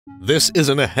This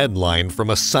isn't a headline from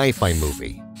a sci-fi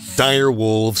movie. Dire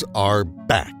wolves are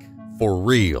back, for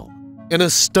real. In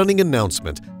a stunning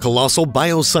announcement, Colossal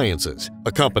Biosciences,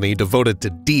 a company devoted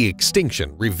to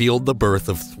de-extinction, revealed the birth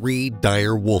of 3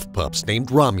 dire wolf pups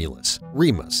named Romulus,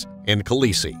 Remus, and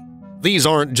Khaleesi. These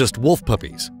aren't just wolf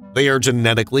puppies. They are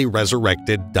genetically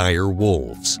resurrected dire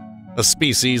wolves, a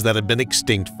species that had been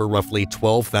extinct for roughly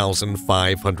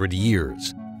 12,500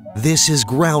 years. This is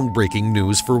groundbreaking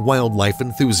news for wildlife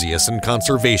enthusiasts and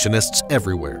conservationists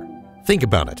everywhere. Think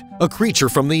about it, a creature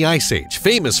from the Ice Age,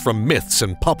 famous from myths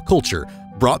and pop culture,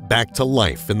 brought back to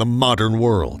life in the modern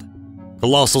world.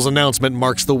 Colossal's announcement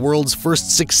marks the world's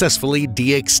first successfully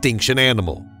de-extinction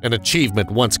animal, an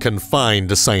achievement once confined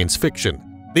to science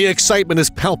fiction. The excitement is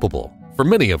palpable. For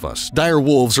many of us, dire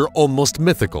wolves are almost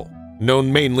mythical,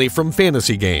 known mainly from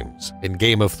fantasy games and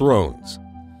Game of Thrones.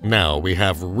 Now we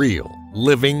have real,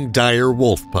 living dire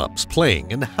wolf pups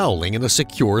playing and howling in a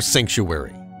secure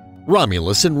sanctuary.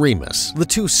 Romulus and Remus, the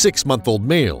 2 6-month-old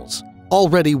males,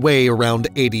 already weigh around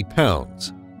 80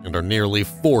 pounds and are nearly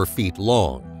 4 feet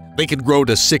long. They can grow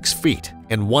to 6 feet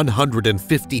and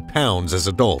 150 pounds as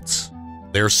adults.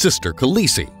 Their sister,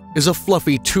 Khaleesi, is a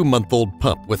fluffy 2-month-old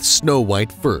pup with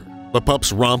snow-white fur. The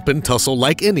pups romp and tussle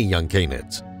like any young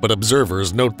canids, but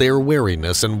observers note their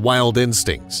wariness and wild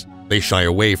instincts. They shy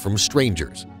away from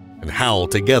strangers and howl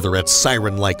together at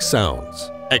siren-like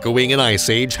sounds, echoing an Ice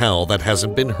Age howl that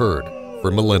hasn't been heard for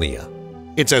millennia.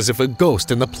 It's as if a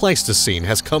ghost in the Pleistocene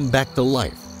has come back to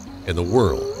life, and the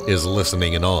world is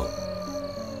listening in awe.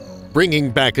 Bringing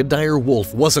back a dire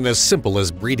wolf wasn't as simple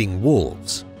as breeding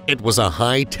wolves. It was a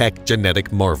high-tech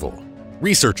genetic marvel.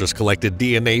 Researchers collected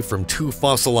DNA from 2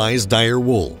 fossilized dire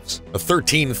wolves, a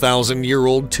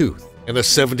 13,000-year-old tooth and a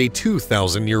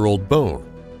 72,000-year-old bone.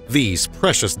 These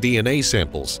precious DNA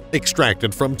samples,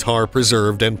 extracted from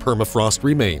tar-preserved and permafrost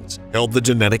remains, held the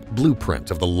genetic blueprint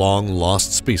of the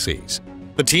long-lost species.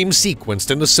 The team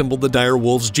sequenced and assembled the dire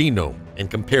wolf's genome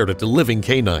and compared it to living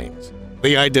canines.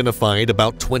 They identified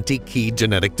about 20 key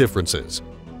genetic differences.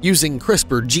 Using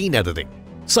CRISPR gene editing,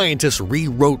 scientists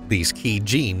rewrote these key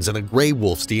genes in a gray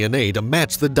wolf's DNA to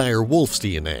match the dire wolf's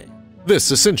DNA.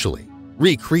 This essentially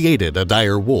recreated a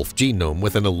dire wolf genome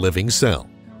within a living cell.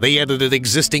 They edited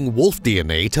existing wolf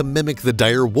DNA to mimic the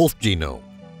dire wolf genome.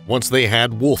 Once they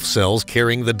had wolf cells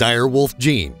carrying the dire wolf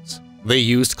genes, they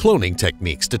used cloning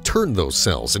techniques to turn those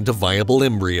cells into viable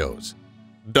embryos.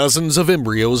 Dozens of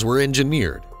embryos were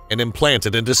engineered and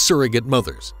implanted into surrogate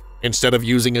mothers. Instead of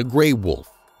using a gray wolf,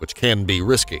 which can be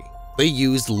risky, they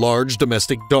used large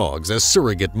domestic dogs as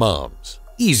surrogate moms,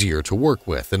 easier to work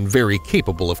with and very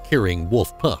capable of carrying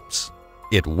wolf pups.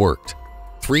 It worked.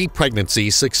 3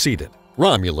 pregnancies succeeded.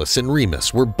 Romulus and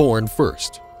Remus were born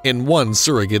first, in 1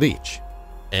 surrogate each,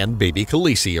 and baby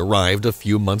Khaleesi arrived a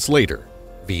few months later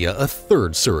via a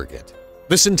 3rd surrogate.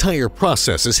 This entire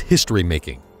process is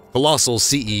history-making. Colossal's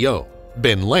CEO,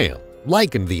 Ben Lamb,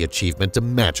 likened the achievement to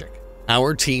magic.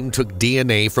 Our team took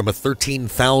DNA from a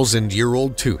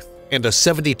 13,000-year-old tooth and a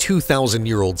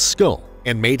 72,000-year-old skull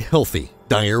and made healthy,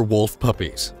 dire wolf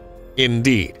puppies.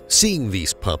 Indeed, seeing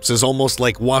these pups is almost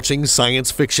like watching science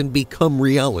fiction become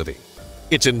reality.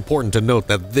 It's important to note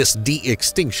that this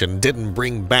de-extinction didn't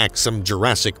bring back some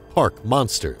Jurassic Park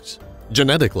monsters.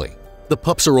 Genetically, the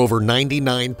pups are over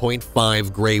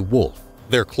 99.5 gray wolf,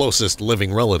 their closest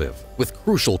living relative, with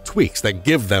crucial tweaks that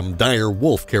give them dire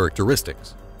wolf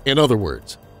characteristics. In other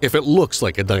words, if it looks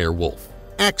like a dire wolf,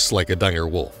 acts like a dire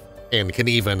wolf, and can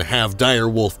even have dire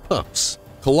wolf pups,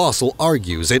 Colossal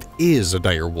argues it is a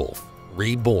dire wolf,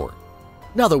 reborn.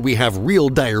 Now that we have real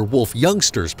dire wolf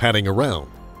youngsters padding around,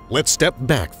 let's step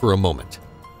back for a moment.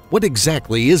 What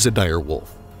exactly is a dire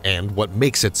wolf, and what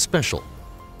makes it special?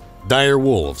 Dire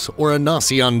wolves, or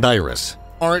Anasiondirus,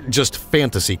 aren't just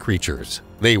fantasy creatures.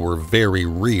 They were very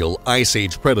real Ice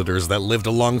Age predators that lived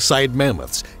alongside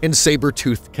mammoths and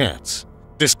saber-toothed cats.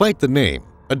 Despite the name,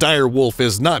 a dire wolf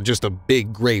is not just a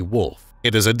big gray wolf.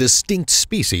 It is a distinct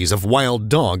species of wild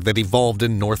dog that evolved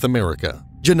in North America.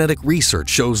 Genetic research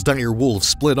shows dire wolves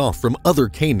split off from other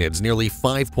canids nearly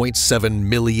 5.7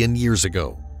 million years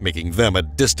ago, making them a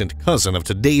distant cousin of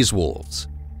today's wolves.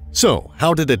 So,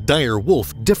 how did a dire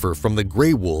wolf differ from the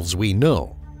gray wolves we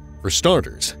know? For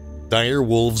starters, dire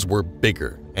wolves were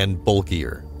bigger and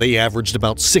bulkier. They averaged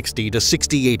about 60 to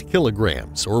 68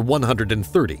 kilograms, or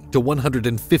 130 to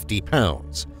 150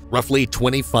 pounds, roughly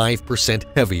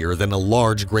 25% heavier than a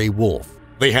large gray wolf.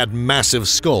 They had massive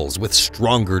skulls with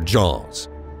stronger jaws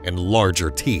and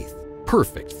larger teeth,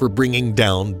 perfect for bringing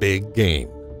down big game.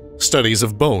 Studies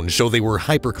of bones show they were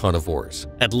hypercarnivores.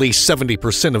 At least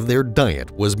 70% of their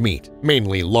diet was meat,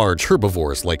 mainly large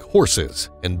herbivores like horses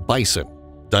and bison.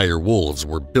 Dire wolves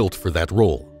were built for that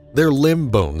role. Their limb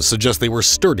bones suggest they were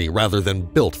sturdy rather than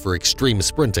built for extreme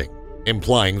sprinting,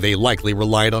 implying they likely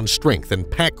relied on strength and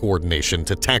pack coordination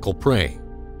to tackle prey.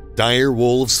 Dire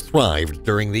wolves thrived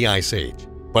during the Ice Age,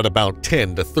 but about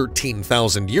 10 to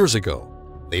 13,000 years ago,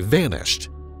 they vanished.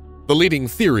 The leading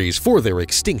theories for their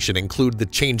extinction include the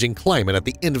changing climate at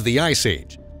the end of the Ice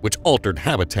Age, which altered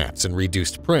habitats and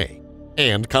reduced prey,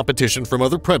 and competition from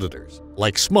other predators,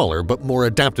 like smaller but more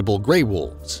adaptable gray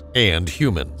wolves, and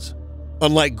humans.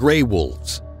 Unlike gray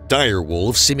wolves, dire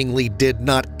wolves seemingly did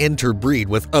not interbreed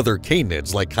with other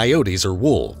canids like coyotes or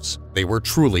wolves. They were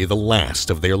truly the last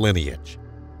of their lineage.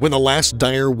 When the last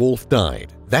dire wolf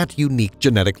died, that unique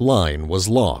genetic line was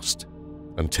lost.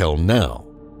 Until now.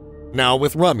 Now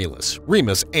with Romulus,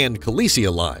 Remus, and Khaleesi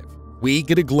alive, we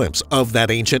get a glimpse of that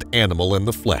ancient animal in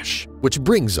the flesh, which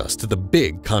brings us to the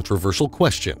big controversial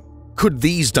question. Could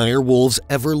these dire wolves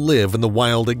ever live in the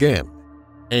wild again?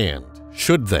 And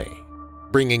should they?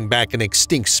 Bringing back an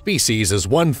extinct species is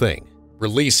one thing,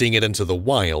 releasing it into the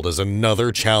wild is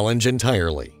another challenge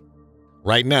entirely.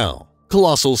 Right now,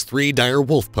 Colossal's 3 dire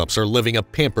wolf pups are living a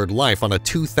pampered life on a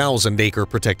 2,000-acre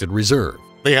protected reserve.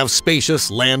 They have spacious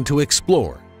land to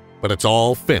explore, but it's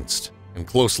all fenced and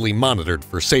closely monitored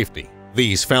for safety.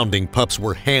 These founding pups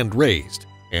were hand-raised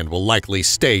and will likely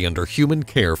stay under human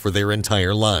care for their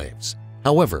entire lives.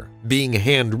 However, being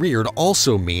hand-reared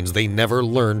also means they never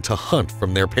learn to hunt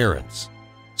from their parents.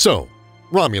 So,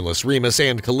 Romulus, Remus,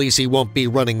 and Khaleesi won't be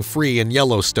running free in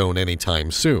Yellowstone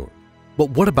anytime soon. But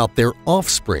what about their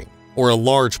offspring, or a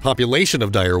large population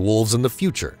of dire wolves in the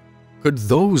future? Could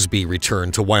those be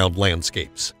returned to wild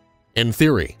landscapes? In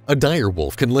theory, a dire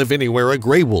wolf can live anywhere a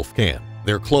gray wolf can.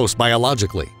 They're close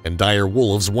biologically, and dire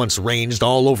wolves once ranged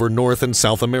all over North and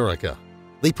South America.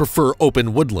 They prefer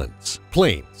open woodlands,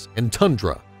 plains, and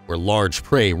tundra, where large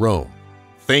prey roam.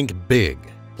 Think big.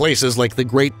 Places like the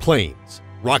Great Plains,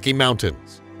 Rocky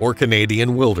Mountains, or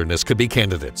Canadian wilderness could be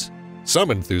candidates.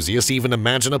 Some enthusiasts even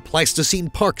imagine a Pleistocene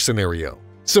Park scenario,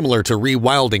 similar to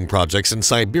rewilding projects in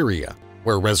Siberia,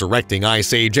 where resurrecting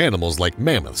Ice Age animals like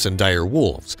mammoths and dire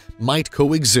wolves might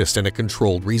coexist in a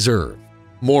controlled reserve.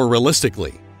 More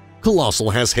realistically, Colossal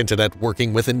has hinted at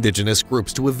working with indigenous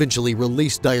groups to eventually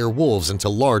release dire wolves into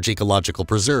large ecological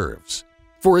preserves.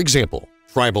 For example,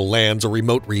 tribal lands or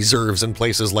remote reserves in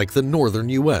places like the northern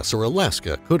US or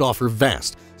Alaska could offer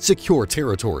vast, secure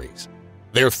territories.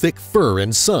 Their thick fur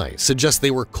and size suggest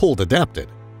they were cold-adapted,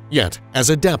 yet as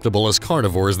adaptable as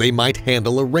carnivores they might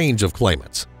handle a range of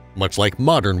climates, much like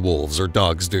modern wolves or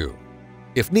dogs do.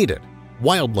 If needed,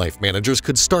 wildlife managers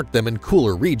could start them in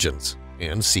cooler regions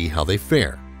and see how they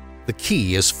fare. The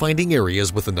key is finding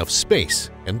areas with enough space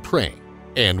and prey,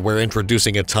 and where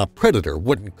introducing a top predator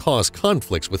wouldn't cause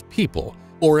conflicts with people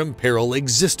or imperil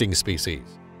existing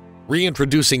species.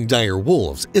 Reintroducing dire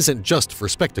wolves isn't just for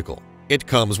spectacle. It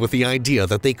comes with the idea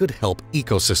that they could help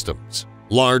ecosystems.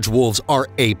 Large wolves are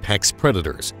apex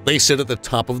predators. They sit at the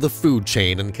top of the food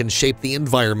chain and can shape the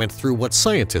environment through what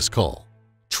scientists call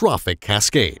trophic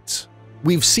cascades.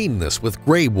 We've seen this with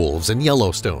gray wolves in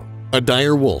Yellowstone. A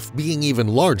dire wolf, being even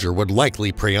larger, would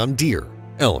likely prey on deer,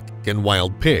 elk, and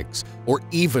wild pigs, or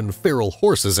even feral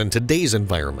horses in today's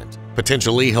environment,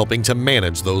 potentially helping to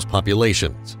manage those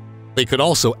populations. They could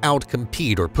also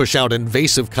outcompete or push out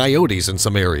invasive coyotes in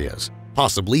some areas,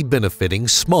 possibly benefiting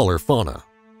smaller fauna.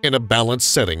 In a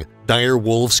balanced setting, dire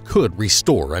wolves could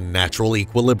restore a natural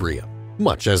equilibrium,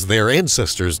 much as their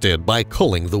ancestors did by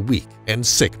culling the weak and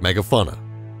sick megafauna.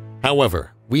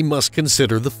 However, we must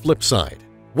consider the flip side.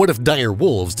 What if dire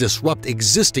wolves disrupt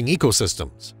existing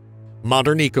ecosystems?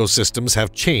 Modern ecosystems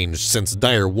have changed since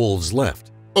dire wolves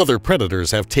left. Other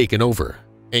predators have taken over,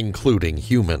 including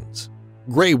humans.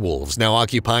 Gray wolves now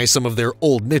occupy some of their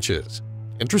old niches.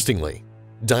 Interestingly,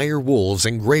 dire wolves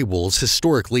and gray wolves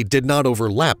historically did not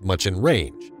overlap much in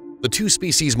range. The two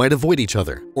species might avoid each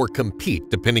other or compete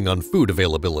depending on food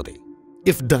availability.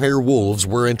 If dire wolves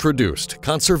were introduced,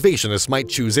 conservationists might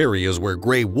choose areas where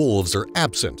gray wolves are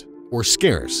absent or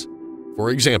scarce.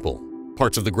 For example,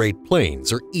 parts of the Great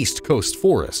Plains or East Coast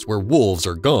forests where wolves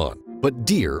are gone, but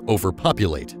deer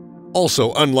overpopulate.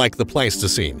 Also, unlike the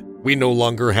Pleistocene, we no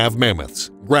longer have mammoths,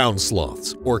 ground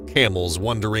sloths, or camels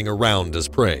wandering around as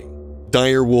prey.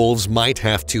 Dire wolves might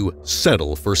have to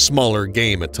settle for smaller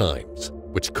game at times,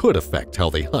 which could affect how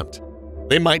they hunt.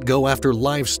 They might go after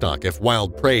livestock if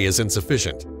wild prey is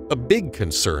insufficient, a big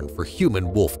concern for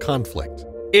human-wolf conflict.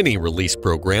 Any release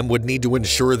program would need to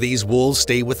ensure these wolves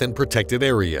stay within protected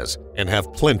areas and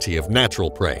have plenty of natural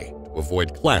prey to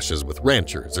avoid clashes with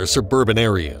ranchers or suburban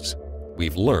areas.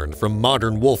 We've learned from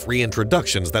modern wolf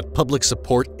reintroductions that public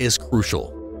support is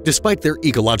crucial. Despite their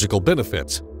ecological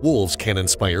benefits, wolves can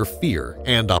inspire fear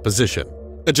and opposition.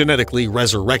 A genetically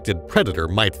resurrected predator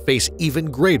might face even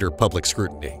greater public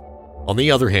scrutiny. On the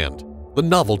other hand, the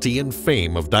novelty and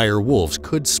fame of dire wolves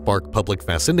could spark public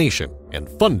fascination and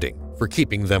funding for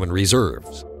keeping them in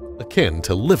reserves, akin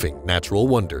to living natural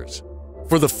wonders.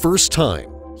 For the first time,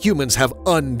 humans have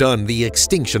undone the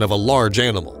extinction of a large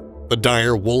animal. The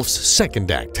dire wolf's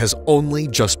second act has only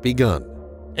just begun,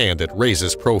 and it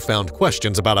raises profound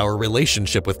questions about our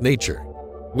relationship with nature.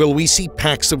 Will we see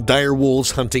packs of dire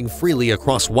wolves hunting freely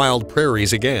across wild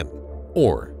prairies again?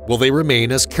 Or will they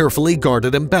remain as carefully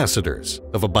guarded ambassadors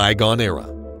of a bygone era,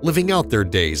 living out their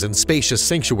days in spacious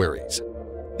sanctuaries?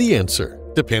 The answer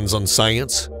depends on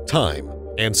science, time,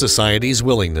 and society's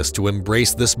willingness to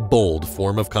embrace this bold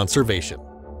form of conservation.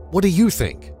 What do you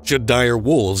think? Should dire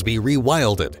wolves be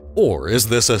rewilded, or is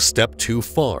this a step too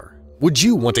far? Would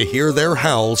you want to hear their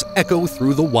howls echo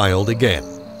through the wild again?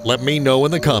 Let me know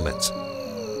in the comments.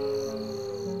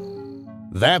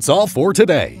 That's all for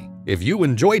today. If you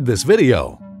enjoyed this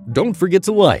video, don't forget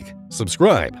to like,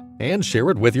 subscribe, and share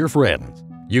it with your friends.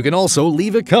 You can also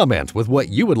leave a comment with what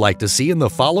you would like to see in the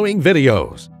following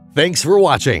videos. Thanks for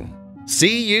watching.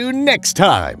 See you next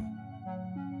time!